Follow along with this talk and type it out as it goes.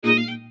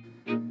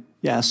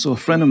Yeah, so a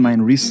friend of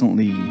mine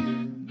recently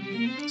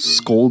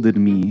scolded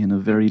me in a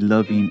very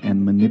loving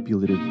and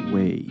manipulative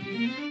way.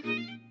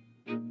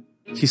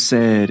 He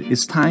said,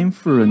 "It's time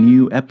for a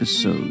new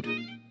episode,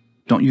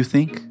 don't you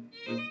think?"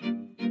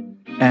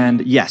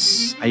 And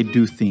yes, I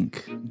do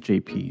think,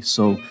 JP.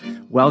 So,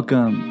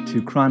 welcome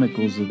to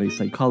Chronicles of a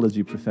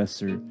Psychology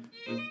Professor,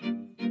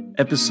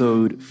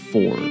 episode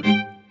 4.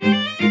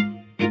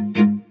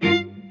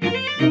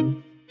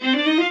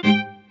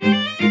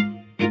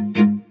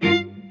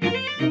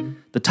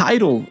 The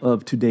title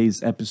of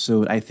today's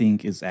episode, I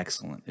think, is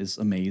excellent, is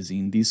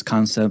amazing. These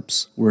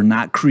concepts were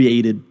not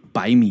created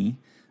by me.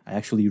 I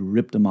actually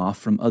ripped them off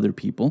from other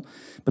people.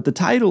 But the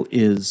title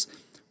is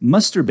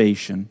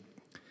Musterbation,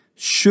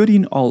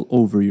 Shooting All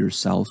Over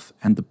Yourself,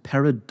 and the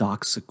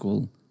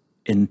Paradoxical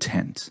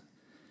Intent.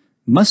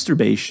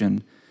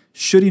 Musterbation,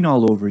 Shooting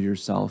All Over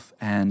Yourself,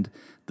 and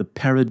the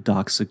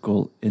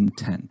Paradoxical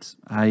Intent.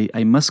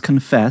 I must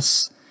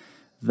confess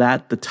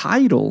that the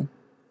title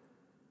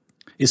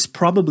is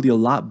probably a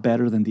lot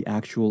better than the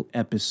actual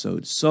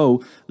episode.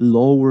 So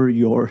lower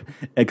your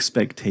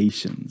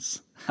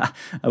expectations.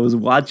 I was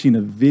watching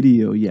a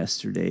video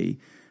yesterday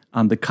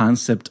on the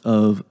concept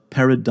of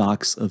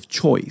paradox of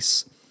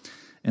choice.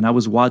 And I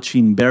was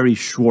watching Barry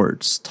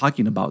Schwartz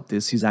talking about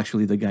this. He's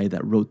actually the guy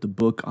that wrote the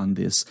book on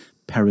this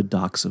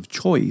paradox of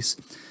choice.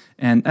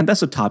 And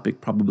that's a topic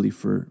probably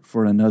for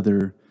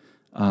another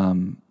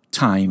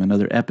time,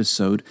 another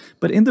episode.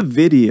 But in the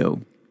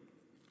video,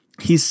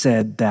 he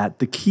said that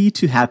the key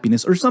to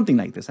happiness, or something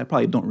like this, I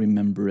probably don't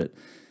remember it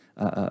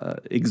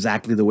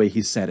exactly the way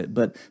he said it,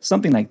 but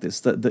something like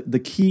this.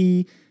 The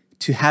key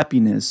to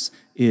happiness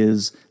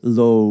is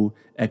low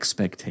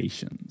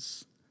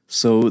expectations.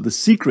 So the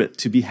secret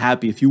to be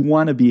happy, if you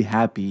want to be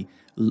happy,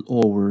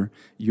 lower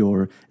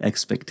your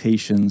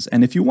expectations.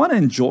 And if you want to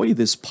enjoy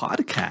this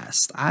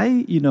podcast,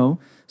 I,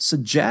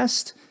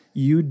 suggest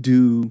you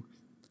do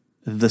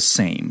the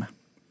same.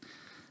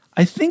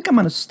 I think I'm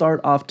going to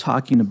start off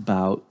talking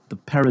about the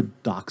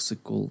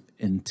paradoxical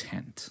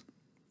intent.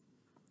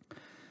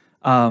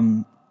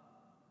 I'm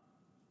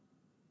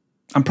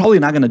probably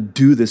not going to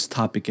do this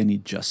topic any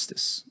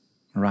justice,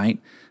 right?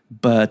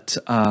 But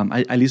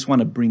I at least want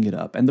to bring it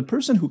up. And the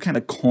person who kind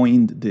of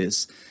coined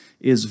this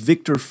is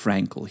Viktor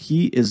Frankl.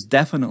 He is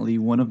definitely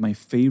one of my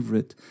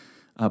favorite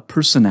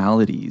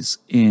personalities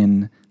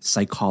in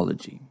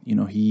psychology.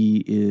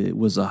 He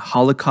was a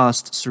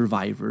Holocaust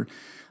survivor.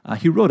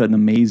 He wrote an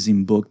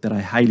amazing book that I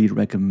highly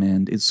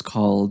recommend. It's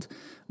called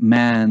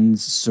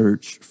Man's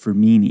Search for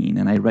Meaning,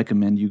 and I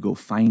recommend you go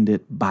find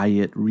it, buy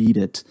it, read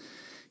it.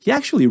 He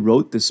actually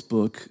wrote this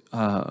book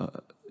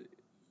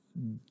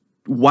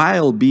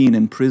while being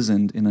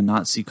imprisoned in a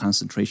Nazi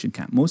concentration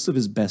camp. Most of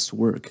his best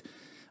work,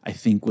 I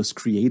think, was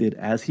created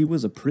as he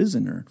was a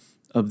prisoner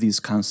of these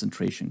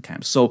concentration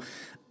camps. So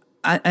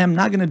I am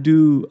not going to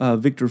do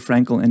Viktor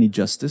Frankl any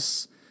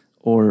justice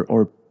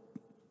or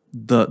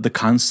the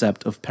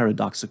concept of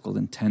paradoxical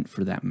intent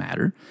for that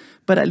matter.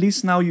 But at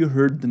least now you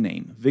heard the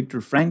name.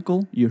 Viktor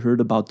Frankl, you heard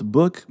about the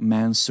book,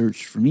 Man's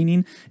Search for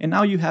Meaning, and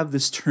now you have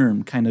this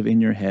term kind of in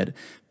your head,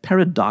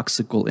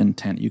 paradoxical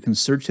intent. You can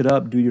search it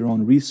up, do your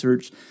own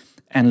research,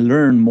 and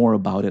learn more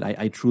about it.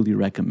 I truly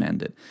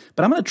recommend it.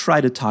 But I'm going to try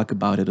to talk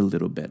about it a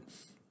little bit.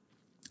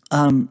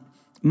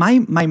 My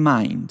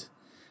mind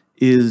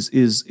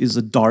is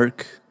a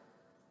dark,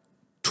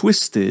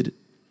 twisted,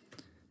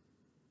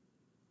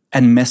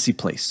 and messy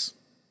place.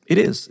 It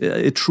is.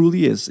 It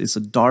truly is. It's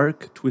a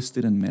dark,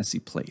 twisted, and messy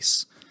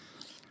place.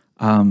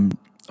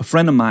 A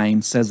friend of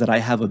mine says that I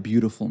have a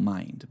beautiful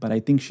mind, but I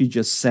think she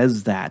just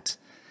says that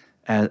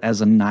as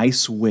a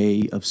nice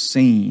way of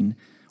saying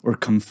or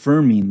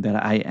confirming that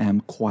I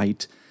am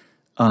quite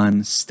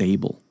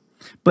unstable.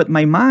 But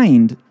my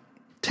mind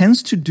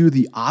tends to do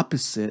the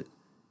opposite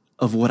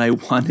of what I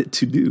want it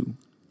to do.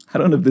 I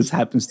don't know if this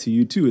happens to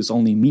you too. It's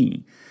only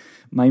me.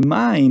 My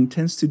mind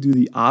tends to do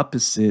the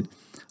opposite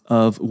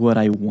of what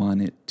I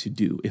want it to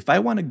do. If I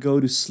want to go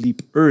to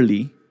sleep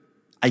early,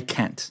 I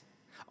can't.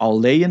 I'll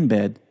lay in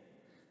bed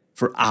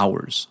for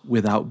hours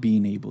without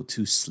being able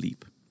to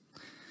sleep.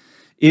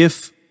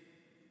 If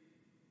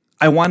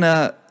I want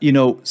to,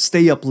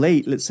 stay up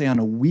late, let's say on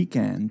a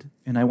weekend,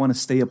 and I want to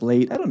stay up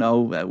late, I don't know,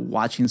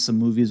 watching some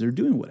movies or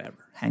doing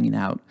whatever, hanging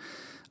out,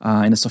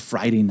 and it's a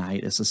Friday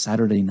night, it's a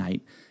Saturday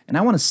night, and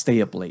I want to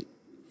stay up late.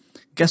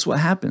 Guess what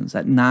happens?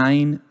 At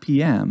 9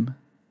 p.m.,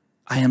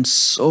 I am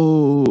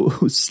so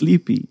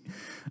sleepy.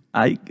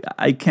 I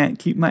can't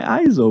keep my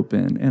eyes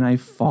open and I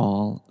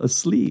fall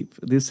asleep.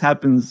 This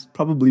happens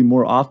probably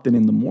more often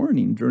in the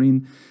morning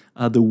during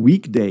the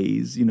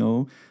weekdays,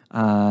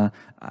 I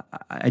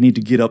need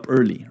to get up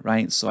early,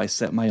 right? So I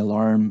set my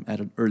alarm at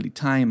an early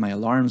time. My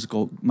alarm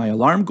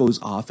goes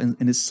off, and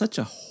it's such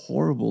a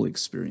horrible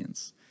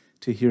experience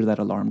to hear that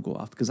alarm go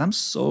off because I'm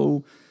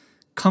so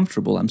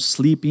comfortable. I'm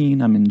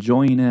sleeping. I'm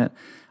enjoying it.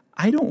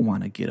 I don't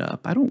want to get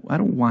up. I don't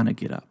want to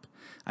get up.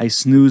 I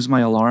snooze my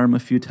alarm a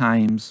few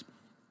times.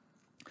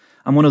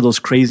 I'm one of those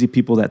crazy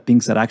people that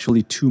thinks that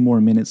actually 2 more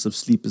minutes of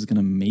sleep is going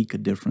to make a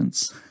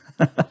difference.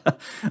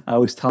 I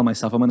always tell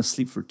myself I'm going to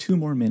sleep for 2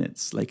 more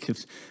minutes, like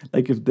if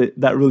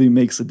that really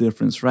makes a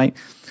difference, right?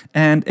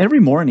 And every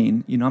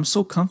morning, I'm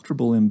so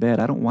comfortable in bed.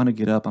 I don't want to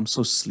get up. I'm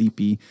so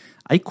sleepy.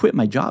 I quit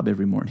my job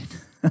every morning.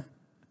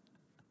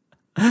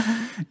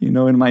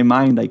 In my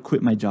mind, I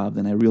quit my job,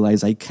 then I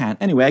realize I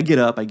can't. Anyway, I get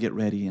up, I get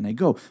ready, and I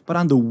go. But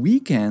on the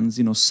weekends,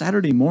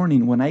 Saturday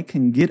morning, when I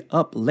can get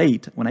up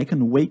late, when I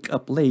can wake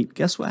up late,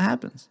 guess what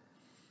happens?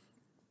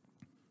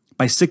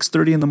 By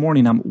 6:30 in the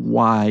morning, I'm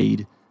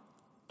wide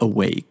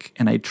awake.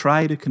 And I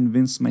try to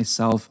convince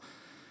myself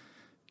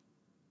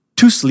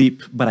to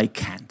sleep, but I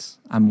can't.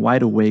 I'm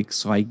wide awake,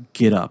 so I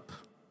get up.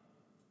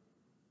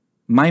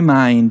 My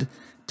mind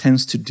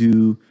tends to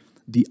do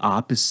the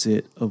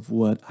opposite of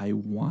what I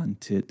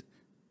want it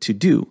to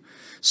do.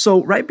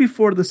 So right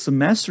before the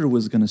semester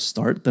was going to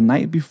start, the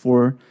night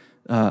before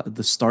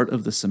the start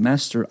of the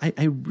semester,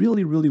 I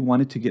really, really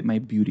wanted to get my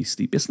beauty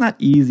sleep. It's not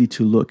easy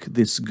to look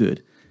this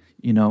good,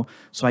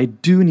 So I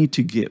do need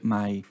to get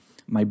my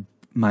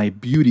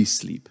beauty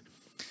sleep.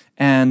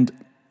 And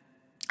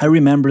I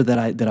remember that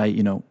I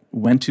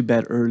went to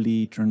bed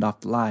early, turned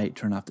off the light,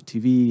 turned off the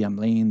TV. I'm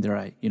laying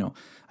there.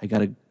 I got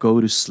to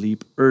go to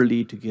sleep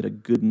early to get a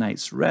good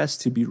night's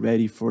rest to be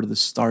ready for the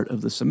start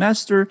of the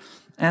semester.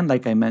 And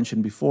like I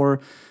mentioned before,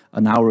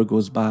 an hour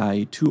goes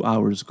by, 2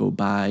 hours go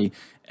by,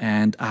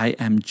 and I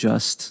am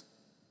just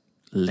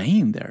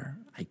laying there.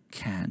 I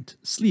can't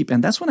sleep.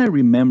 And that's when I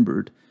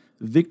remembered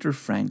Viktor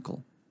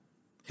Frankl,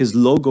 his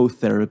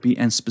logotherapy,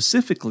 and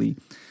specifically,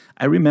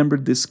 I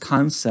remembered this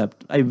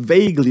concept, I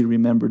vaguely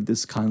remembered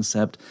this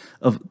concept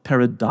of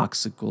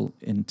paradoxical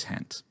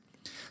intent.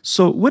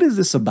 So what is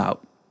this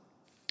about?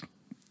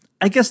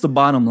 I guess the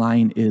bottom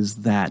line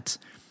is that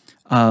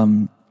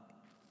the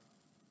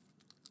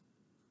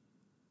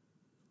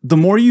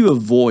more you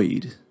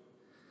avoid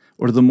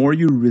or the more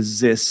you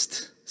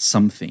resist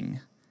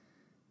something,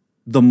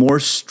 the more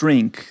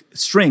strength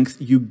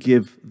you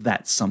give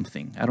that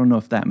something. I don't know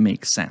if that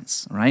makes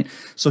sense, right?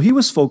 So he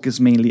was focused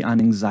mainly on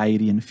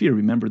anxiety and fear.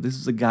 Remember, this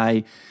is a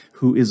guy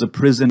who is a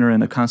prisoner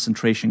in a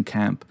concentration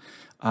camp,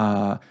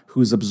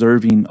 who's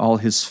observing all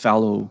his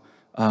fellow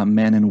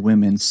men and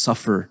women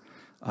suffer,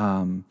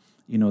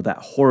 that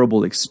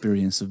horrible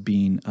experience of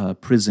being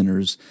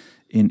prisoners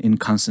in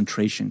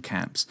concentration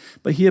camps.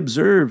 But he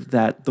observed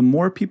that the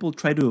more people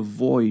try to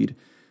avoid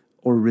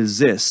or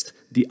resist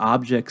the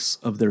objects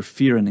of their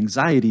fear and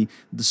anxiety,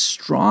 the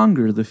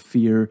stronger the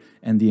fear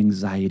and the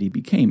anxiety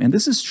became. And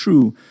this is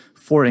true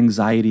for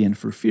anxiety and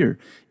for fear.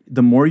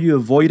 The more you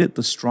avoid it,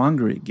 the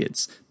stronger it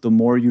gets. The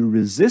more you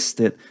resist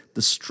it,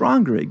 the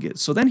stronger it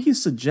gets. So then he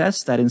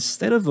suggests that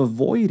instead of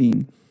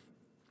avoiding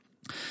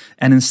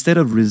and instead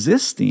of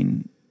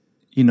resisting,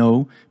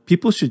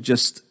 people should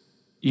just,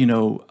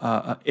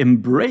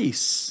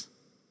 embrace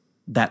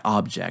that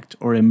object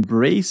or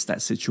embrace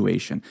that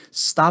situation.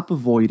 Stop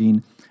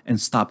avoiding and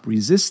stop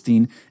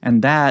resisting.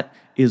 And that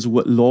is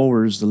what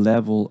lowers the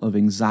level of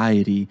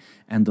anxiety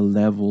and the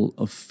level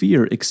of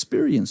fear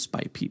experienced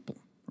by people,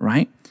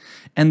 right?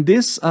 And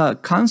this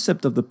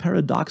concept of the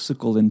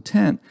paradoxical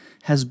intent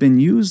has been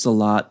used a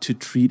lot to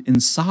treat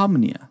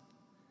insomnia.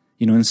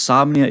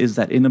 Insomnia is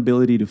that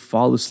inability to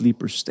fall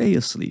asleep or stay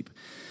asleep.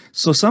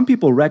 So some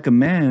people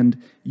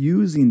recommend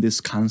using this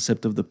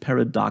concept of the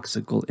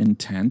paradoxical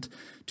intent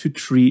to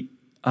treat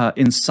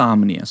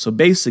insomnia. So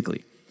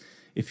basically,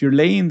 if you're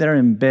laying there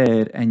in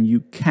bed and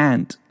you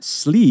can't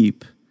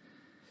sleep,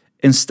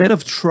 instead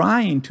of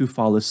trying to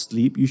fall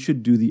asleep, you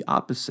should do the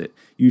opposite.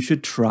 You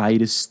should try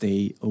to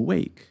stay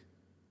awake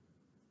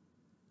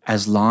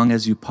as long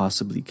as you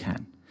possibly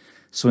can.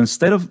 So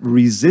instead of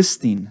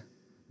resisting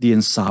the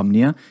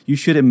insomnia, you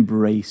should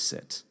embrace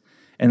it.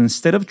 And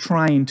instead of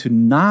trying to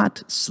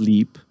not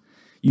sleep,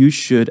 you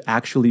should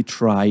actually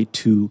try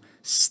to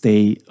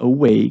stay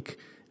awake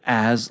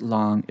as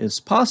long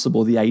as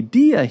possible. The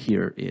idea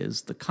here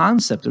is, the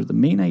concept or the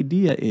main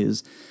idea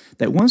is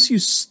that once you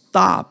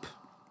stop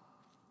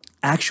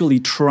actually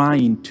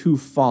trying to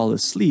fall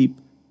asleep,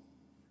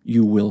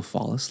 you will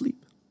fall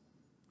asleep,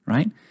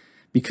 right?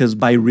 Because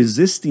by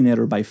resisting it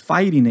or by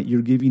fighting it,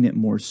 you're giving it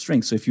more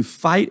strength. So if you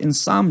fight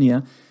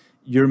insomnia,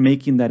 you're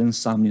making that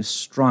insomnia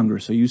stronger.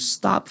 So you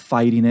stop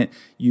fighting it,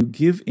 you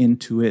give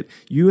into it,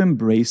 you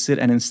embrace it,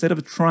 and instead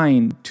of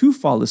trying to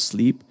fall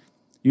asleep,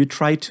 you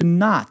try to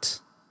not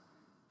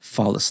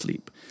fall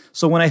asleep.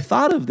 So when I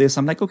thought of this,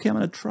 I'm like, okay, I'm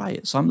going to try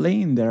it. So I'm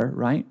laying there,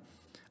 right?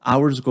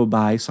 Hours go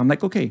by. So I'm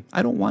like, okay,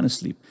 I don't want to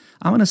sleep.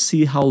 I'm going to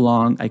see how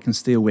long I can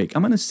stay awake.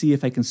 I'm going to see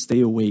if I can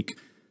stay awake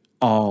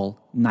all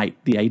night.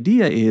 The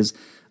idea is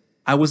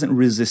I wasn't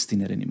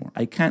resisting it anymore.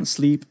 I can't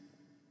sleep.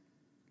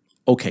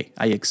 Okay,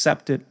 I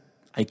accept it.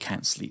 I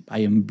can't sleep.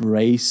 I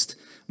embraced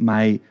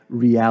my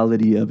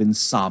reality of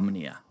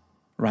insomnia,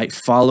 right?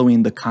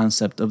 Following the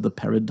concept of the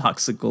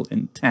paradoxical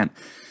intent.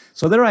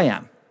 So there I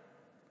am,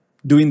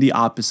 doing the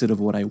opposite of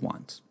what I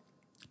want,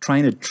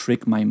 trying to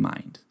trick my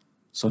mind.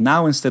 So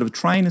now instead of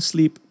trying to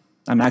sleep,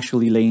 I'm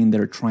actually laying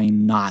there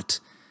trying not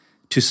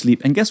to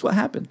sleep. And guess what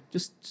happened?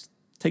 Just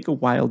take a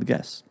wild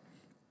guess.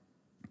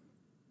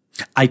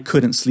 I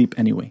couldn't sleep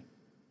anyway.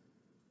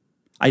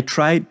 I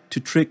tried to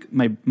trick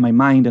my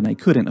mind and I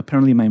couldn't.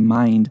 Apparently my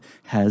mind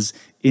has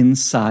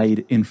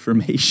inside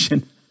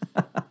information.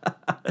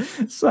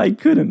 So I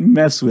couldn't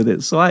mess with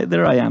it. So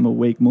there I am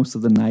awake most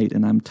of the night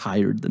and I'm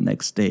tired the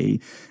next day.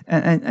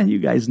 And you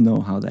guys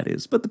know how that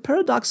is. But the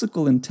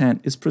paradoxical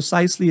intent is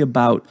precisely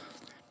about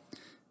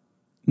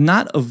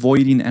not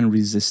avoiding and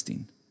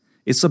resisting.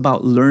 It's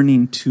about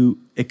learning to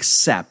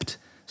accept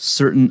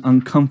certain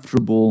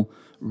uncomfortable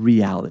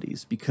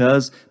realities,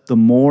 because the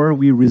more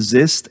we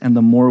resist and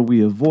the more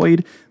we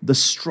avoid, the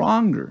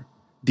stronger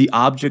the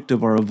object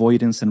of our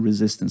avoidance and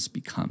resistance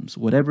becomes,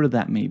 whatever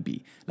that may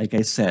be. Like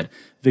I said,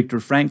 Viktor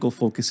Frankl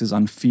focuses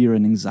on fear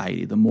and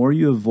anxiety. The more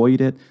you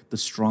avoid it, the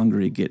stronger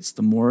it gets.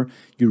 The more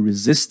you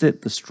resist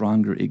it, the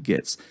stronger it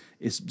gets.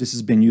 This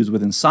has been used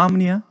with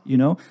insomnia,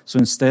 So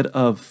instead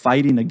of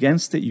fighting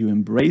against it, you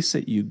embrace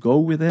it, you go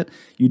with it,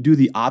 you do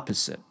the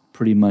opposite,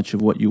 pretty much,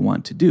 of what you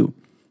want to do.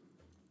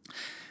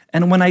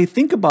 And when I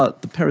think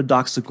about the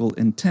paradoxical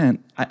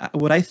intent,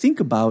 what I think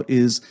about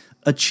is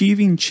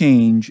achieving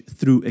change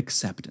through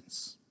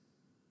acceptance.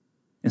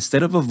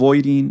 Instead of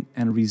avoiding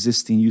and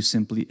resisting, you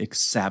simply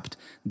accept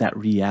that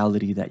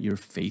reality that you're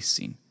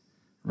facing,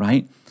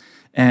 right?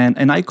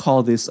 And I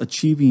call this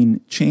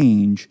achieving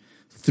change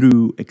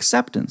through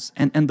acceptance.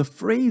 And the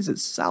phrase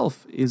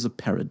itself is a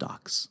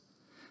paradox.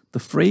 The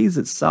phrase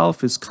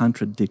itself is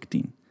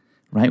contradicting,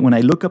 right? When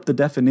I look up the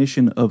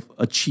definition of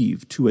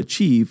to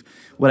achieve,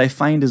 what I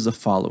find is the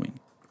following.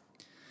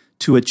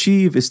 To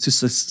achieve is to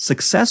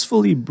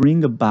successfully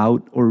bring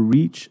about or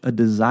reach a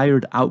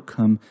desired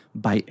outcome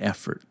by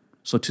effort.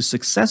 So to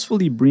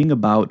successfully bring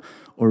about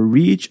or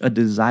reach a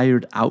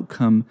desired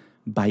outcome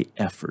by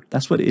effort.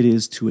 That's what it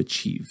is to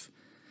achieve.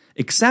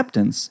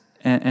 Acceptance,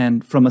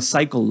 and from a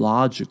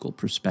psychological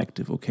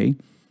perspective, okay?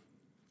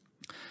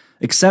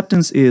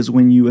 Acceptance is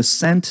when you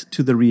assent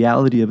to the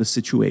reality of a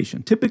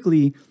situation.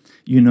 Typically,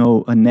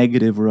 a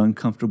negative or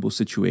uncomfortable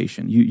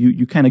situation.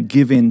 You kind of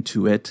give in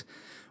to it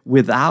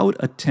without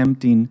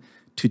attempting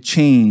to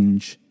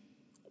change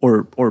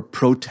or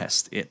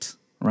protest it,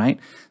 right?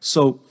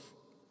 So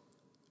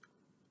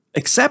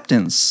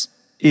acceptance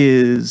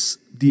is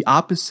the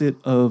opposite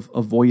of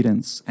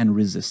avoidance and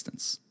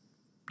resistance.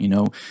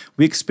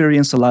 We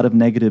experience a lot of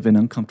negative and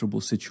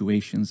uncomfortable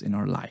situations in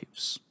our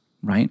lives,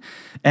 right?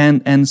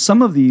 And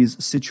some of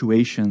these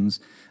situations,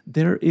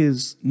 there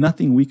is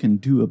nothing we can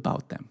do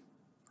about them,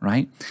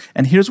 right?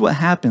 And here's what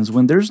happens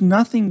when there's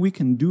nothing we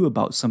can do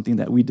about something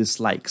that we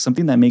dislike,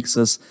 something that makes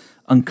us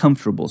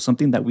uncomfortable,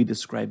 something that we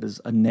describe as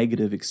a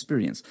negative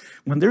experience.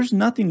 When there's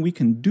nothing we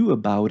can do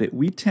about it,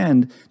 we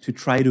tend to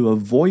try to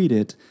avoid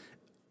it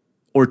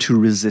or to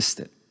resist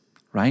it,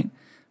 right?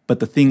 But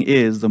the thing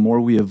is, the more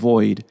we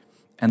avoid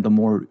and the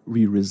more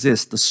we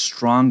resist, the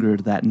stronger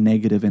that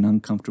negative and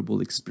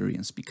uncomfortable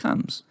experience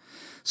becomes.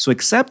 So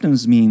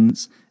acceptance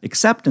means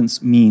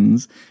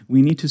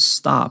we need to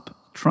stop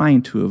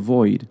trying to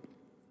avoid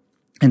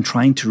and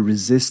trying to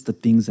resist the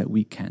things that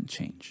we can't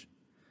change.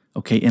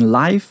 Okay, in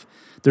life,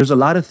 there's a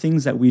lot of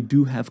things that we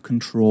do have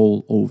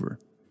control over,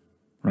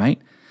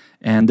 right?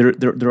 And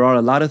there are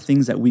a lot of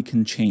things that we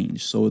can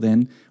change. So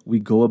then we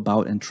go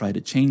about and try to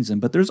change them.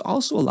 But there's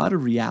also a lot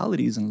of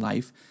realities in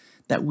life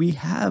that we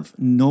have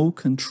no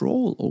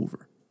control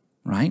over,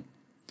 right?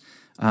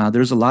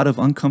 There's a lot of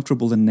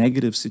uncomfortable and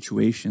negative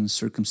situations,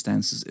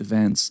 circumstances,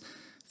 events,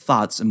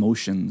 thoughts,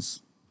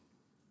 emotions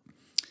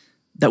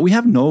that we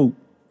have no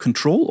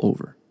control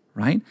over,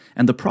 right?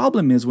 And the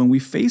problem is when we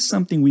face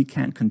something we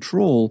can't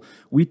control,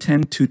 we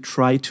tend to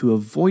try to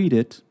avoid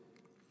it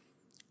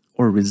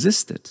or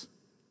resist it.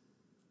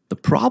 The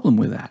problem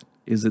with that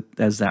is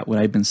that what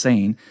I've been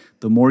saying,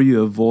 the more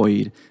you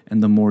avoid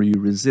and the more you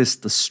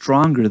resist, the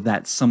stronger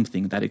that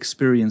something, that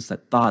experience,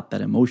 that thought,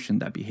 that emotion,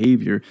 that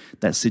behavior,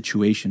 that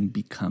situation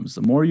becomes.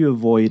 The more you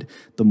avoid,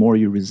 the more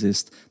you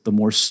resist, the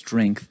more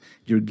strength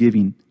you're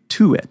giving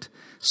to it.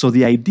 So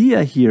the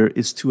idea here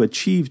is to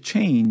achieve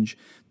change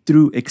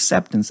through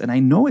acceptance. And I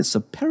know it's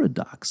a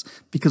paradox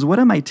because what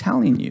am I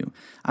telling you?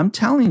 I'm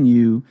telling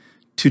you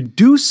to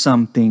do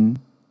something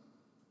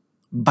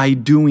by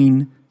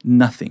doing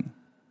nothing.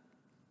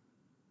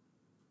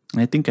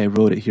 And I think I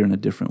wrote it here in a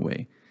different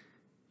way.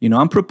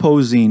 I'm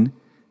proposing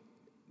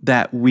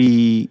that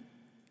we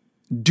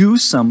do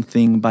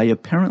something by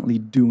apparently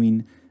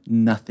doing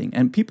nothing.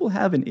 And people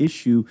have an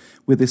issue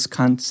with this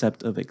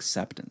concept of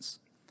acceptance.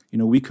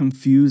 We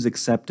confuse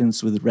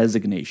acceptance with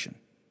resignation.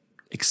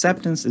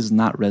 Acceptance is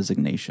not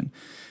resignation.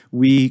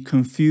 We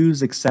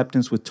confuse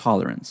acceptance with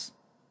tolerance.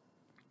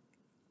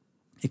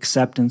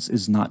 Acceptance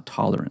is not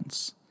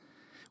tolerance.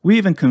 We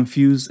even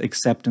confuse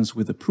acceptance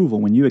with approval.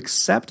 When you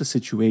accept a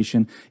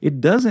situation, it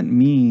doesn't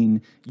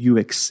mean you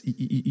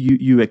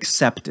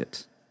accept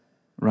it,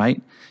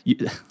 right?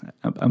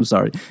 I'm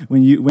sorry.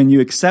 When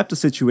you accept a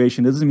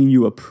situation, it doesn't mean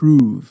you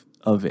approve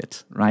of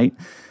it, right?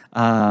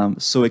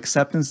 So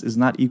acceptance is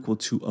not equal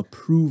to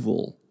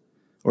approval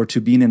or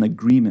to being in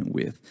agreement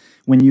with.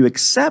 When you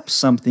accept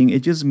something,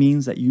 it just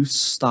means that you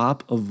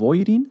stop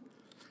avoiding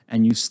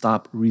and you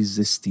stop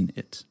resisting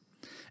it.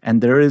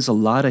 And there is a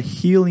lot of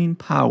healing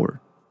power.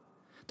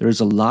 There's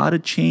a lot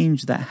of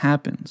change that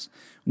happens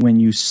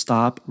when you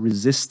stop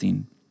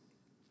resisting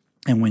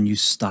and when you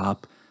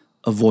stop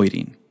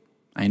avoiding.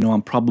 I know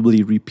I'm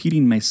probably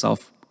repeating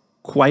myself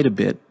quite a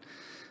bit,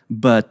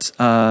 but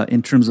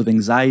in terms of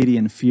anxiety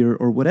and fear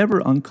or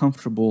whatever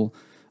uncomfortable,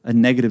 a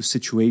negative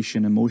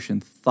situation, emotion,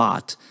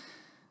 thought,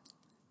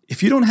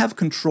 if you don't have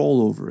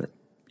control over it,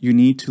 you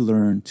need to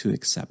learn to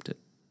accept it.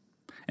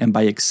 And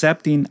by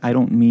accepting, I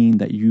don't mean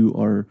that you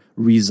are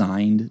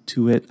resigned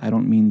to it. I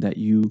don't mean that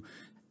you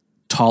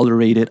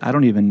tolerate it. I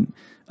don't even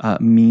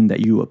mean that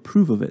you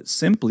approve of it.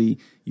 Simply,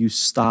 you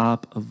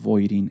stop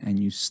avoiding and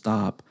you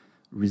stop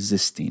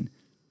resisting.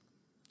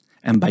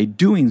 And by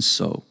doing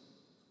so,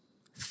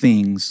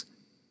 things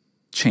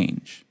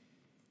change.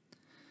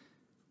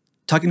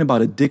 Talking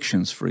about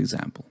addictions, for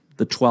example,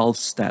 the 12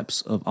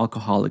 steps of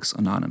Alcoholics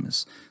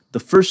Anonymous.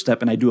 The first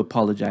step, and I do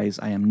apologize,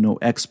 I am no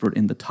expert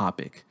in the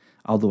topic,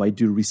 although I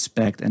do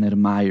respect and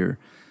admire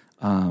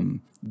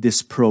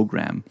this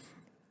program.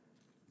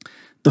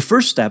 The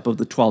first step of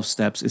the 12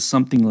 steps is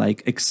something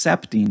like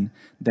accepting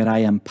that I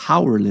am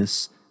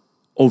powerless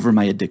over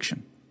my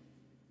addiction.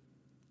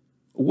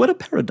 What a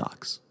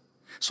paradox.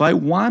 So I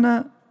want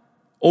to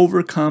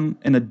overcome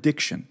an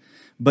addiction.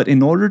 But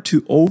in order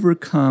to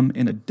overcome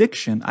an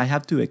addiction, I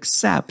have to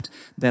accept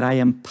that I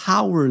am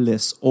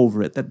powerless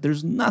over it, that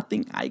there's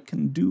nothing I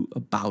can do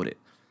about it.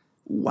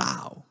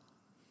 Wow.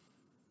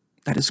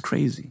 That is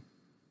crazy.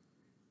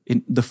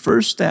 The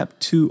first step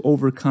to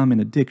overcome an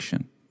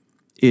addiction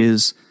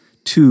is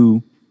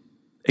to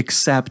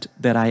accept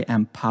that I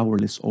am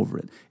powerless over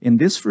it. In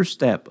this first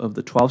step of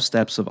the 12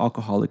 steps of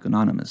Alcoholics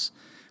Anonymous,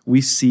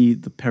 we see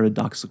the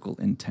paradoxical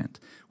intent.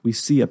 We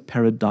see a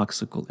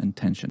paradoxical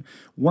intention.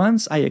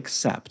 Once I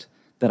accept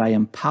that I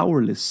am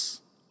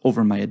powerless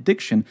over my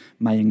addiction,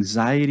 my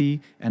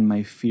anxiety and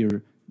my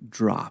fear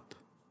drop.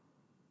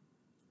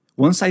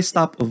 Once I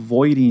stop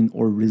avoiding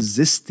or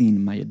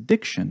resisting my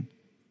addiction,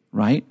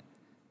 right,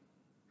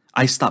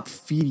 I stop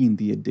feeding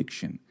the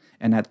addiction.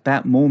 And at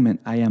that moment,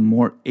 I am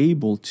more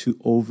able to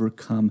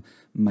overcome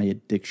my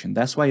addiction.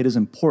 That's why it is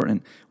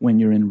important when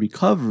you're in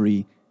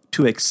recovery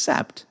to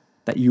accept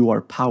that you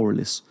are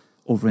powerless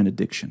over an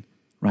addiction,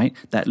 right?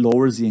 That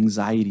lowers the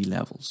anxiety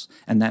levels,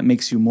 and that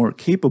makes you more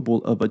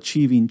capable of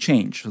achieving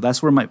change. So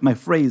that's where my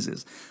phrase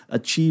is,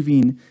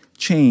 achieving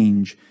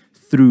change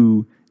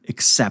through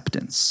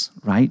acceptance,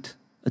 right?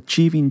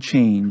 Achieving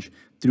change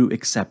through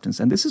acceptance.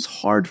 And this is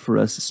hard for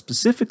us,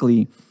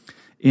 specifically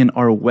in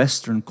our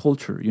Western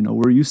culture. You know,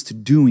 we're used to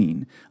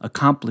doing,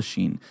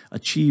 accomplishing,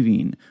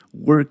 achieving,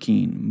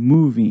 working,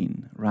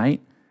 moving, right?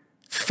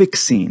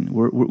 Fixing.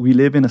 We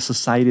live in a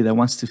society that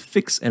wants to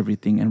fix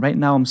everything. And right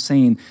now I'm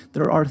saying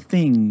there are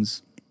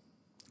things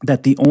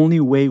that the only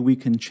way we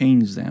can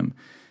change them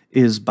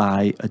is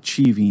by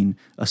achieving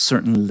a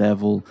certain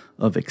level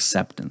of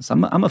acceptance.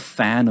 I'm a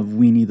fan of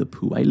Winnie the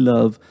Pooh. I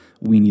love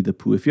Winnie the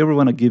Pooh. If you ever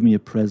want to give me a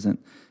present,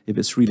 if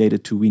it's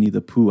related to Winnie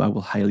the Pooh, I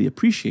will highly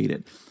appreciate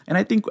it. And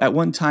I think at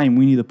one time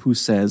Winnie the Pooh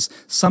says,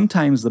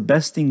 sometimes the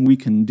best thing we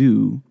can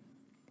do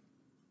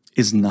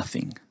is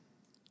nothing.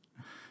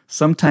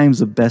 Sometimes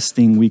the best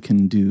thing we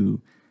can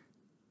do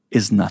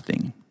is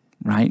nothing,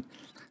 right?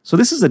 So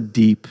this is a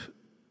deep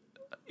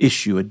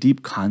issue, a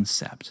deep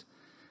concept.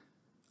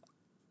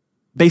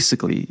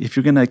 Basically, if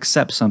you're going to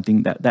accept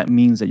something, that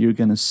means that you're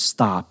going to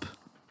stop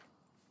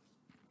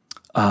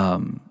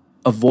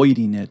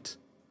avoiding it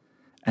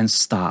and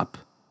stop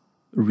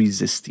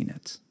resisting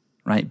it,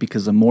 right?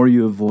 Because the more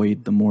you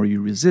avoid, the more you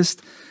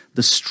resist,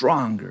 the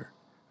stronger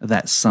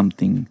that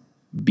something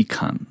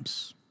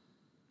becomes.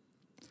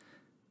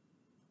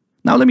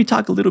 Now, let me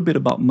talk a little bit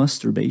about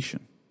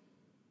masturbation.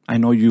 I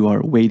know you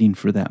are waiting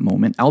for that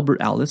moment. Albert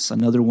Ellis,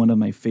 another one of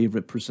my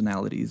favorite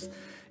personalities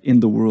in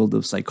the world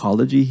of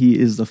psychology. He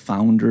is the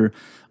founder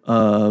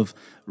of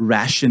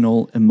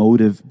rational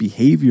emotive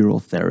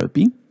behavioral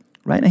therapy,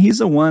 right? And he's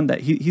the one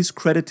that he's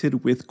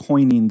credited with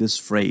coining this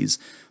phrase,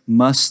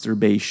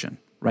 masturbation,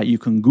 right? You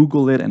can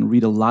Google it and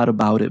read a lot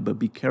about it, but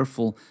be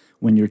careful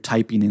when you're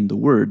typing in the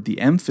word. The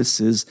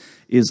emphasis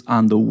is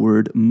on the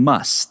word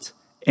must,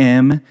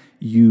 M-U-S-T.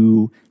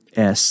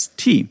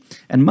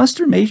 And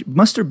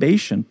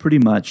masturbation pretty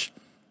much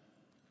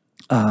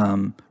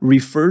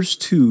refers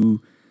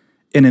to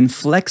an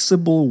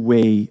inflexible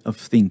way of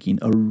thinking,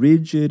 a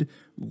rigid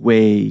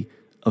way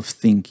of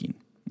thinking.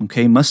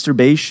 Okay,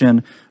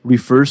 masturbation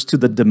refers to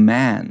the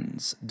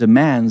demands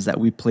that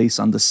we place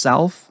on the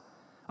self,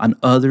 on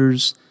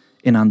others,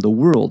 and on the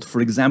world.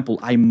 For example,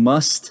 I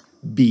must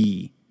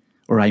be,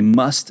 or I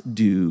must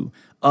do,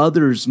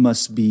 others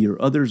must be, or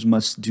others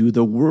must do,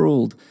 the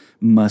world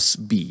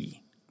must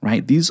be,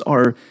 right? These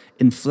are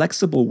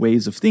inflexible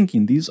ways of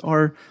thinking. These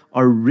are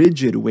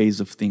rigid ways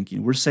of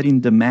thinking. We're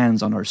setting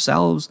demands on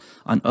ourselves,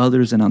 on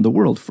others, and on the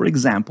world. For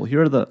example,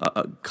 here are the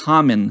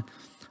common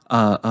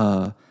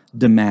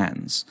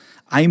demands.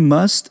 I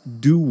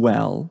must do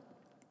well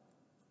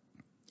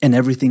in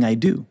everything I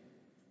do.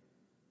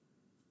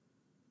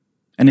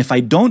 And if I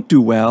don't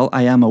do well,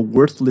 I am a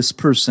worthless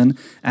person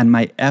and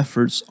my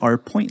efforts are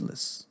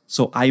pointless.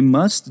 So I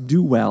must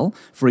do well.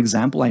 For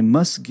example, I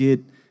must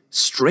get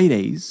straight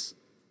A's.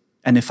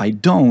 And if I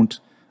don't,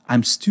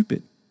 I'm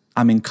stupid.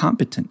 I'm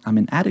incompetent. I'm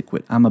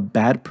inadequate. I'm a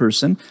bad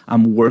person.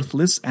 I'm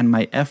worthless, and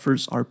my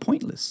efforts are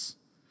pointless.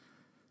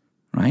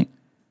 Right?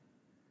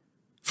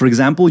 For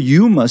example,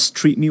 you must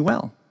treat me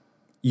well.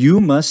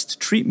 You must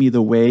treat me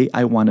the way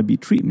I want to be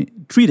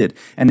treated.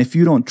 And if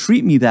you don't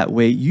treat me that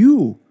way,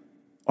 you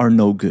are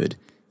no good.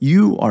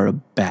 You are a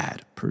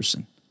bad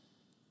person.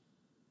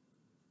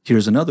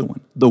 Here's another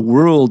one. The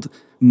world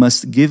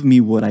must give me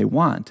what I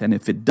want. And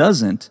if it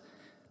doesn't,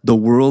 the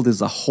world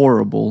is a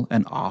horrible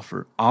and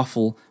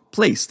awful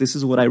place. This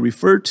is what I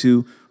refer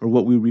to, or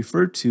what we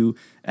refer to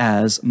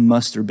as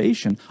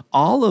masturbation.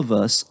 All of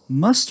us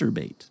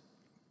masturbate,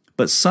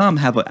 but some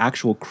have an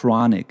actual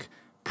chronic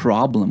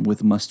problem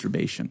with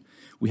masturbation.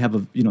 We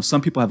have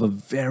some people have a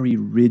very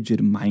rigid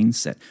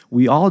mindset.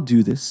 We all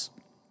do this.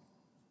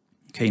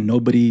 Okay,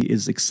 nobody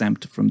is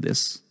exempt from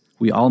this.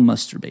 We all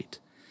masturbate.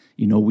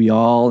 We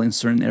all, in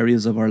certain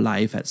areas of our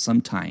life at some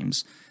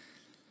times,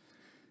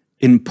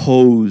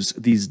 impose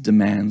these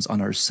demands on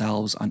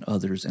ourselves, on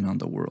others, and on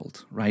the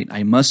world, right?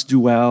 I must do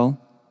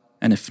well,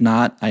 and if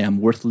not, I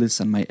am worthless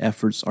and my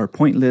efforts are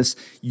pointless.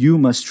 You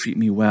must treat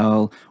me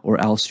well, or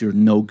else you're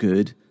no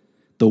good.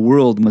 The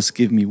world must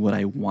give me what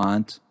I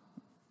want,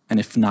 and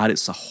if not,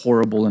 it's a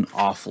horrible and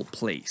awful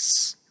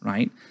place,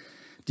 right?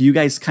 Do you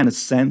guys kind of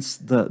sense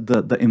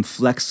the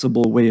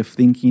inflexible way of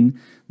thinking,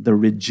 the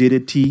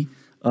rigidity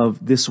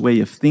of this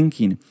way of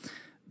thinking?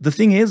 The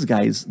thing is,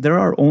 guys, there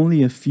are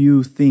only a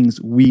few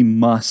things we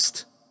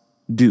must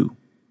do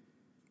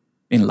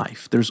in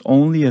life. There's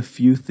only a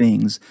few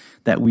things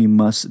that we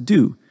must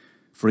do.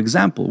 For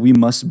example, we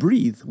must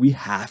breathe. We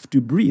have to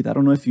breathe. I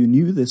don't know if you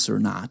knew this or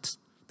not.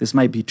 This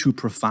might be too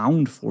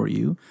profound for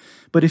you,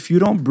 but if you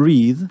don't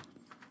breathe,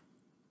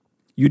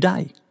 you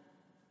die.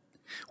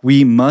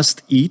 We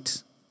must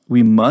eat.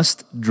 We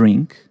must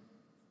drink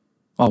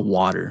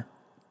water,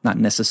 not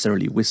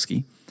necessarily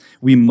whiskey.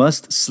 We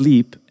must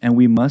sleep, and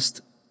we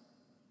must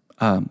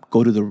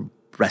go to the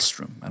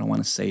restroom. I don't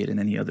want to say it in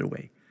any other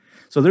way.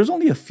 So there's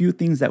only a few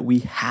things that we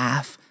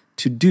have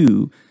to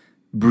do: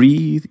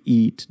 breathe,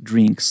 eat,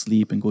 drink,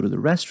 sleep, and go to the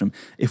restroom.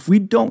 If we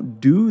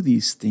don't do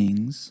these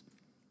things,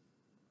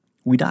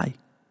 we die.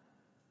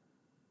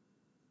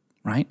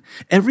 Right?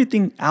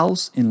 Everything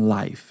else in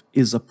life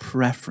is a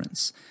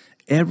preference.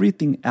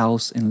 Everything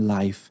else in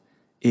life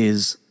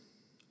is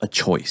a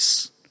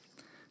choice.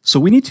 So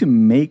we need to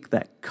make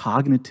that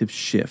cognitive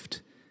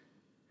shift,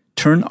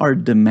 turn our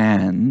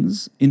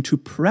demands into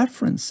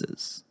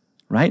preferences,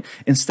 right?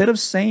 Instead of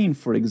saying,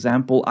 for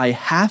example, I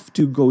have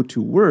to go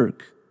to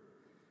work,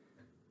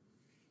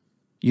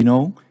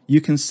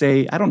 you can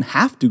say, I don't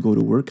have to go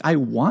to work. I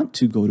want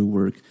to go to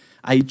work.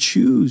 I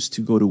choose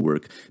to go to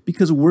work,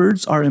 because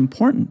words are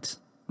important,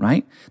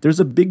 right? There's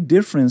a big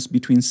difference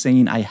between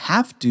saying I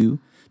have to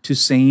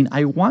saying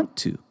I want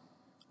to,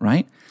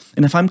 right?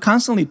 And if I'm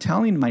constantly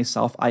telling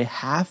myself I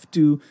have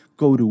to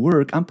go to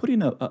work, I'm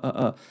putting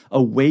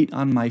a weight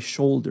on my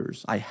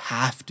shoulders. I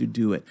have to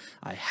do it.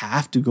 I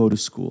have to go to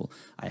school.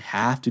 I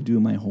have to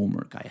do my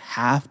homework. I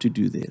have to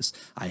do this.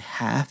 I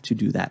have to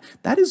do that.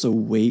 That is a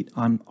weight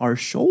on our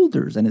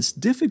shoulders, and it's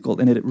difficult.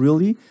 And it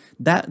really,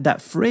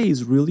 that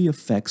phrase really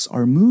affects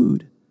our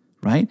mood,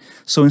 right?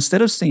 So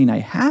instead of saying I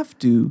have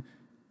to,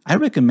 I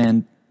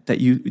recommend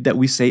that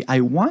we say,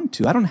 I want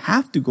to. I don't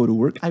have to go to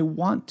work. I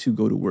want to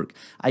go to work.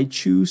 I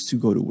choose to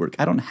go to work.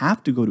 I don't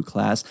have to go to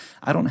class.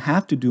 I don't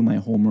have to do my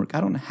homework.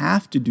 I don't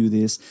have to do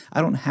this. I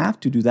don't have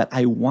to do that.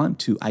 I want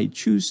to. I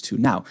choose to.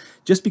 Now,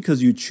 just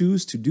because you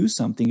choose to do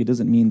something, it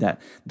doesn't mean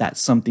that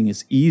something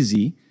is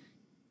easy,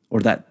 or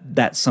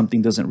that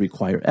something doesn't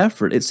require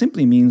effort. It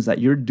simply means that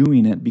you're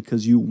doing it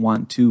because you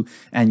want to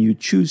and you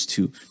choose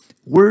to.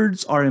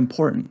 Words are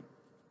important.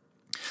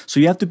 So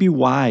you have to be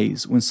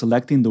wise when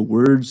selecting the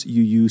words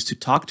you use to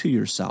talk to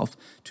yourself,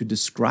 to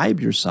describe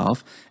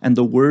yourself, and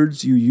the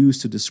words you use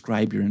to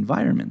describe your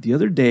environment. The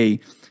other day,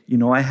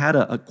 I had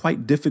a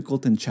quite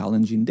difficult and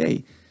challenging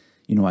day.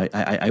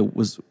 I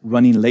was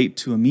running late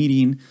to a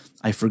meeting.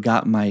 I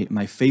forgot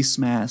my face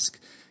mask.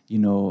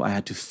 I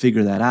had to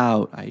figure that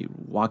out. I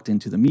walked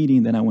into the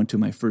meeting, then I went to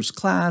my first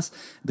class.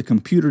 The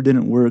computer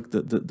didn't work,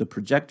 the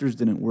projectors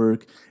didn't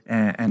work,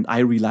 and I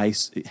rely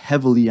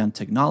heavily on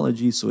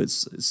technology, so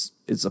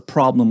it's a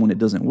problem when it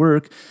doesn't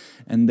work.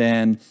 And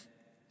then,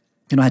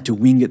 I had to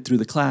wing it through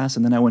the class,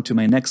 and then I went to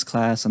my next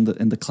class, and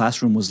the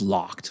classroom was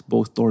locked.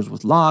 Both doors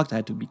was locked. I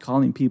had to be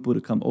calling people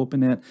to come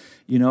open it,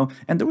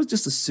 and there was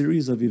just a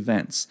series of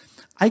events.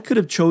 I could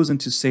have chosen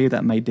to say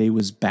that my day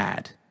was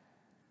bad,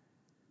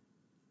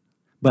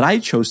 but I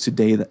chose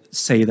to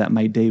say that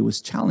my day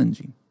was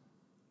challenging,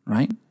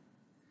 right?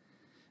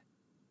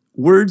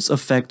 Words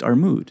affect our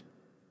mood.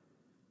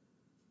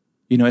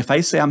 If I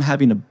say I'm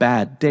having a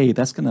bad day,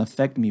 that's going to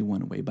affect me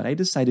one way. But I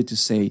decided to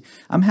say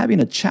I'm having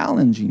a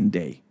challenging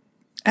day,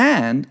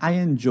 and I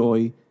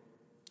enjoy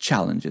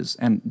challenges.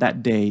 And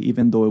that day,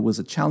 even though it was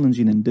a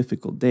challenging and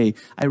difficult day,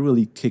 I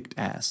really kicked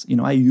ass.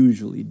 I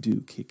usually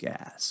do kick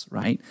ass,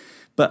 right?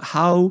 But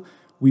how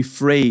we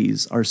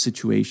phrase our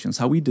situations,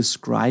 how we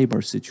describe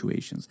our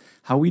situations,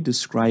 how we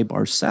describe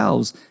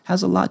ourselves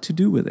has a lot to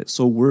do with it.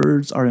 So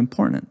words are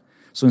important.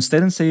 So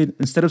instead of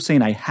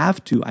saying I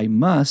have to, I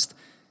must,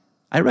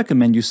 I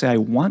recommend you say I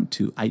want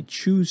to, I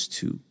choose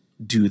to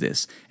do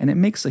this. And it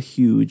makes a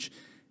huge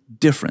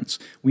difference.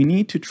 We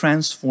need to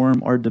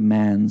transform our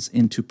demands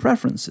into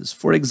preferences.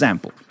 For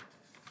example,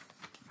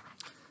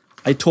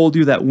 I told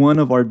you that one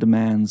of our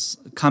demands,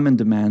 common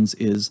demands,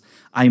 is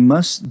I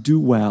must do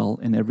well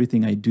in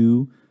everything I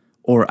do,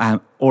 or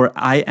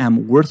I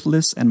am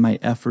worthless and my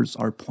efforts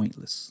are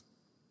pointless.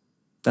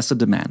 That's a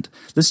demand.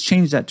 Let's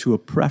change that to a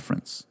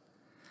preference.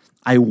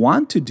 I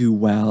want to do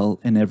well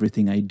in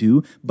everything I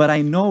do, but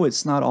I know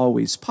it's not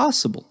always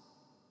possible.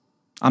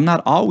 I'm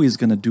not always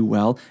going to do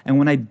well, and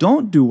when I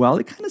don't do well,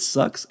 it kind of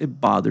sucks, it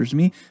bothers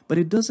me, but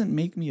it doesn't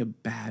make me a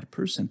bad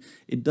person.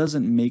 It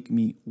doesn't make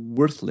me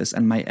worthless,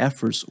 and my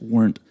efforts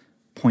weren't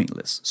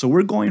pointless. So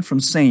we're going from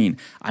saying,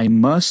 I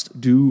must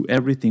do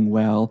everything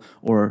well,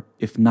 or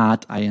if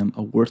not, I am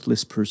a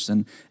worthless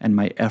person, and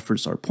my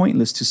efforts are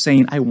pointless, to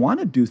saying, I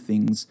want to do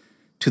things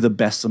to the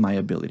best of my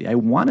ability. I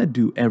want to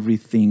do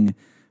everything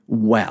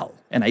well,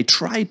 and I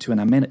try to, and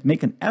I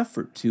make an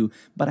effort to,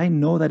 but I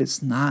know that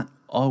it's not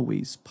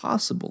always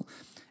possible.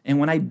 And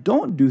when I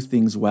don't do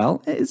things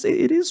well, it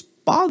is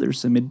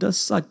bothersome. It does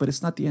suck, but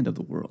it's not the end of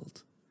the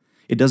world.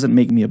 It doesn't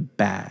make me a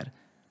bad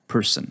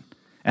person.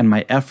 And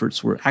my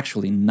efforts were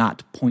actually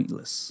not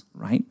pointless,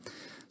 right?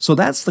 So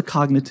that's the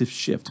cognitive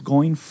shift,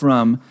 going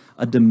from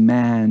a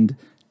demand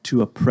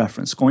to a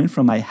preference, going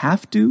from I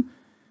have to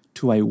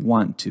I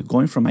want to,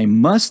 going from I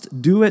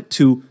must do it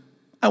to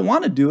I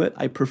want to do it,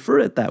 I prefer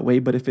it that way,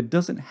 but if it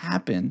doesn't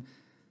happen,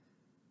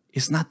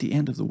 it's not the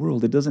end of the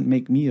world. It doesn't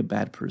make me a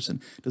bad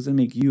person. It doesn't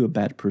make you a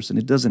bad person.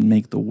 It doesn't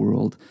make the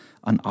world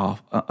an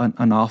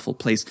awful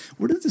place.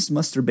 Where does this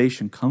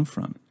masturbation come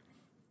from?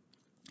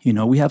 You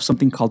know, we have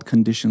something called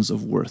conditions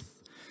of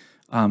worth.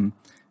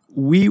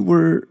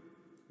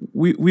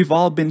 We've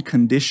all been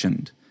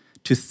conditioned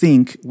to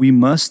think we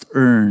must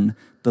earn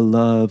the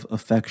love,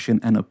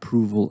 affection, and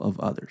approval of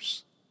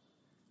others.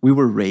 We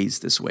were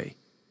raised this way.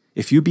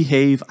 If you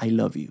behave, I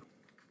love you.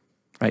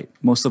 Right?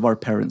 Most of our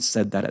parents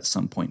said that at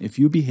some point. If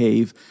you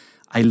behave,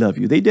 I love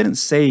you. They didn't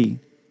say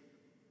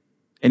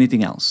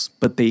anything else,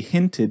 but they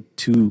hinted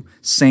to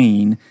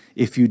saying,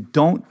 if you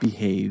don't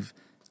behave,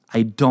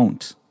 I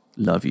don't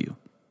love you.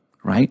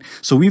 Right?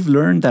 So we've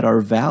learned that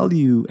our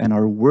value and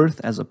our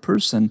worth as a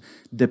person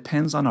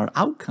depends on our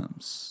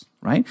outcomes.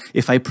 Right?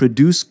 If I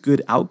produce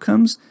good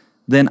outcomes,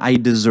 then I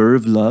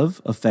deserve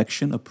love,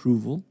 affection,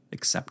 approval,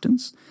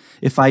 acceptance.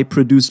 If I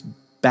produce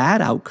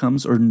bad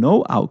outcomes or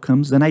no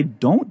outcomes, then I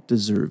don't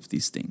deserve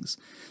these things.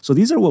 So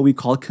these are what we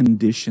call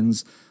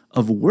conditions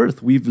of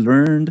worth. We've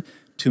learned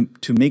to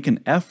make an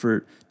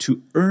effort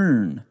to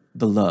earn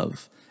the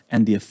love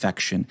and the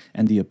affection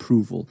and the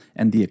approval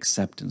and the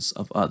acceptance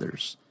of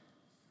others,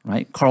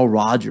 right? Carl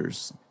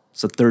Rogers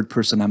is the third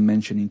person I'm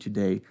mentioning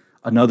today,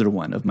 another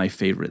one of my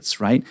favorites,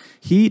 right?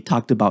 He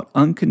talked about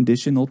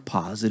unconditional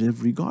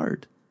positive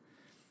regard.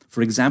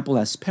 For example,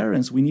 as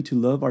parents, we need to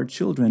love our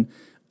children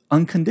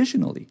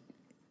unconditionally.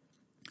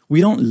 We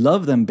don't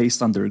love them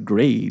based on their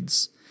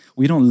grades.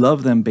 We don't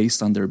love them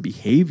based on their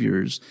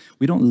behaviors.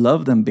 We don't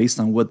love them based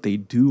on what they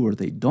do or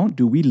they don't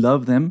do. We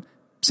love them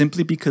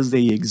simply because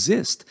they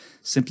exist,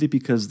 simply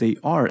because they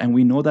are. And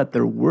we know that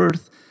their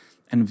worth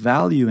and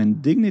value and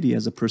dignity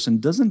as a person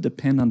doesn't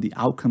depend on the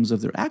outcomes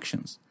of their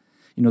actions.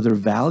 You know, their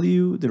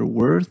value, their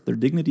worth, their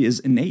dignity is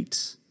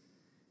innate.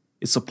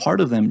 It's a part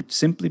of them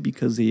simply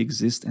because they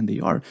exist and they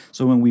are.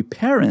 So when we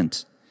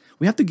parent,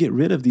 we have to get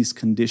rid of these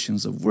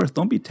conditions of worth.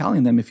 Don't be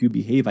telling them if you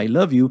behave, I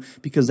love you,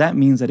 because that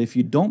means that if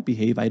you don't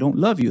behave, I don't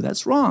love you.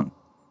 That's wrong,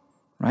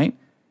 right?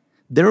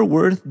 Their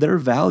worth, their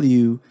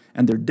value,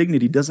 and their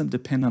dignity doesn't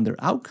depend on their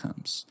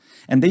outcomes.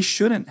 And they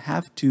shouldn't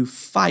have to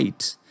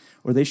fight,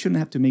 or they shouldn't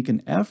have to make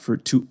an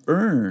effort to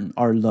earn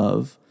our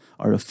love,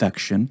 our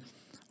affection,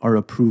 our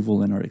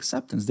approval, and our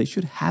acceptance. They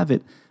should have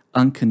it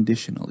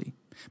unconditionally.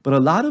 But a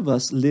lot of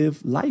us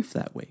live life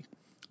that way.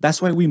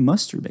 That's why we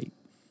masturbate.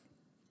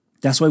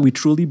 That's why we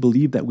truly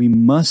believe that we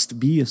must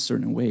be a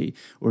certain way,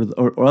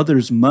 or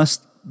others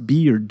must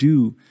be or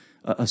do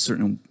a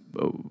certain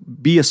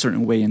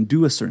way and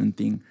do a certain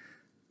thing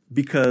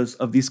because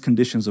of these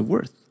conditions of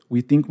worth.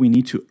 We think we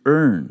need to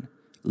earn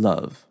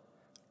love,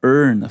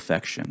 earn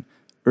affection,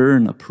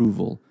 earn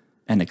approval,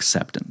 and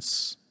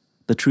acceptance.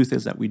 The truth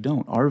is that we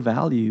don't. Our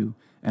value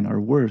and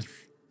our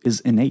worth is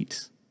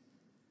innate.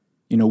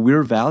 You know,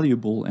 we're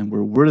valuable and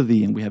we're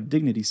worthy and we have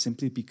dignity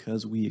simply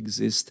because we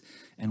exist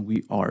and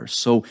we are.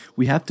 So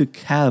we have to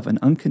have an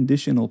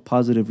unconditional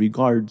positive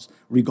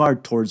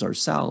regard towards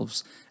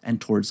ourselves and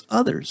towards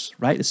others,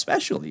 right?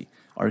 Especially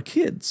our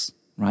kids,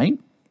 right?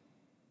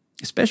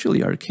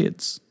 Especially our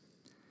kids.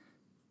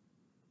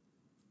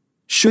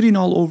 Shoulding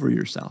all over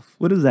yourself.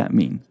 What does that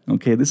mean?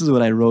 Okay, this is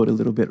what I wrote a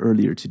little bit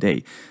earlier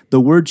today.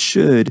 The word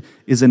should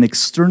is an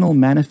external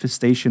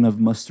manifestation of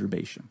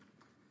musterbation.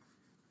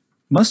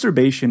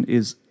 Musterbation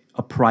is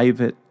a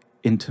private,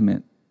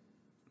 intimate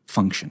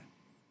function.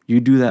 You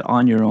do that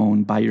on your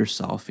own, by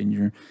yourself, in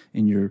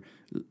your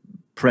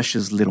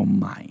precious little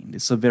mind.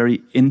 It's a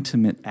very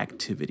intimate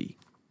activity.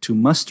 To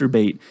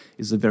masturbate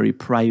is a very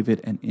private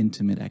and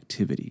intimate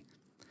activity.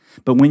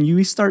 But when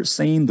you start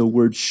saying the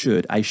word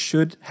should, I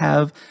should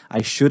have,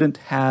 I shouldn't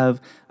have,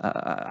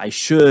 I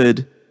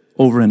should,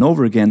 over and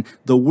over again,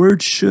 the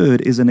word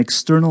should is an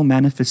external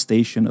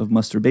manifestation of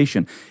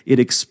masturbation. It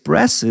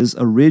expresses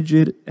a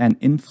rigid and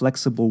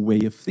inflexible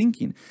way of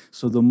thinking.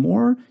 So the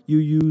more you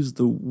use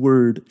the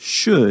word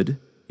should,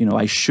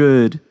 I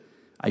should,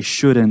 I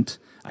shouldn't,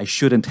 I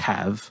shouldn't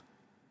have,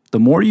 the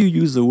more you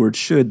use the word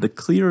should, the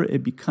clearer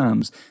it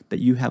becomes that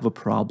you have a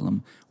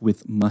problem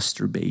with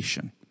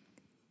masturbation.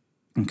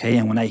 Okay,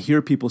 and when I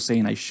hear people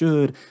saying I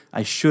should,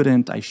 I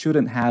shouldn't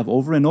have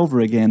over and over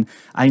again,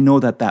 I know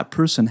that that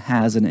person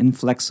has an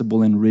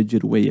inflexible and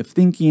rigid way of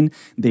thinking.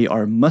 They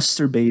are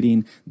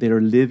masturbating. They are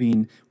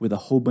living with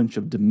a whole bunch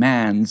of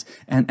demands.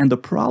 And the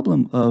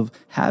problem of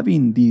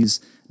having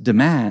these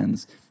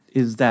demands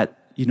is that,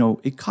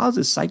 it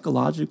causes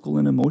psychological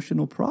and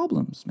emotional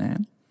problems,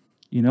 man.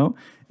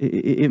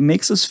 It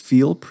makes us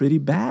feel pretty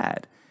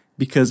bad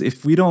because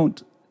if we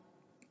don't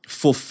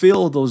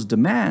fulfill those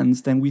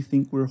demands, then we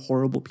think we're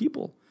horrible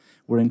people.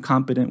 We're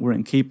incompetent, we're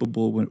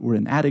incapable, we're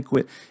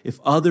inadequate. If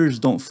others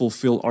don't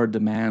fulfill our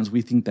demands,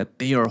 we think that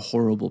they are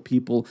horrible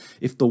people.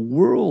 If the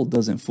world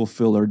doesn't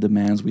fulfill our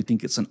demands, we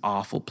think it's an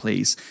awful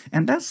place.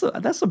 And that's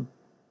a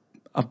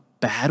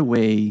bad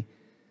way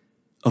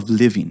of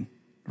living,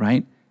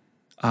 right?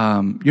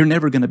 You're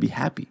never going to be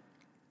happy.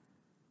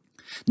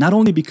 Not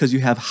only because you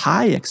have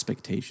high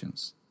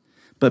expectations,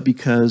 but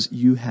because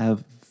you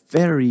have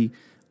very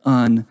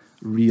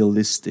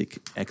unrealistic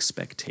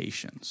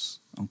expectations,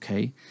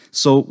 okay?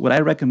 So what I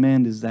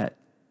recommend is that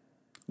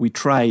we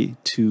try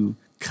to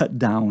cut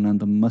down on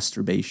the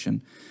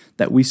masturbation,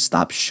 that we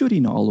stop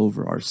shooting all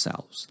over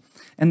ourselves,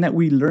 and that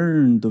we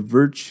learn the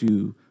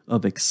virtue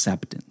of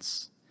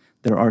acceptance.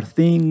 There are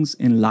things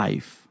in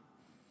life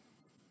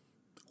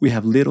we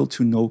have little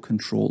to no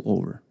control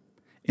over.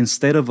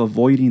 Instead of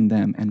avoiding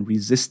them and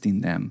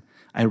resisting them,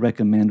 I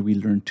recommend we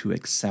learn to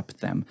accept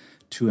them,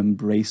 to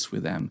embrace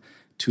with them,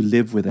 to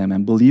live with them.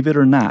 And believe it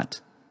or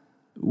not,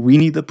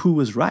 Winnie the Pooh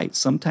was right.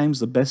 Sometimes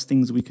the best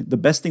thing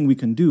we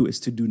can do is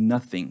to do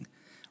nothing,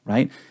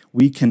 right?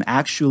 We can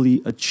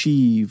actually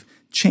achieve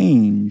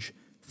change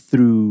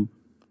through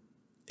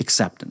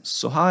acceptance.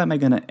 So how am I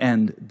going to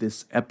end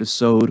this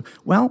episode?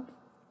 Well,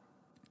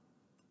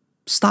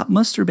 stop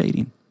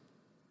masturbating.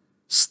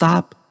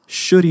 Stop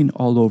shooting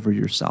all over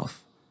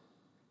yourself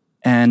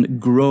and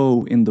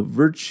grow in the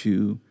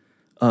virtue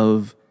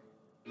of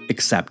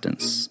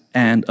acceptance.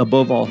 And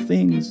above all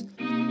things,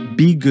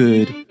 be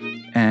good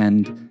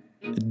and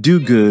do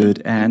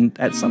good. And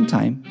at some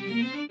time,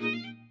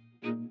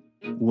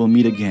 we'll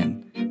meet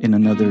again in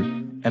another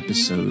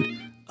episode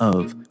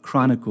of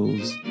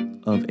Chronicles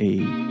of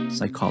a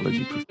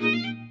Psychology Professor.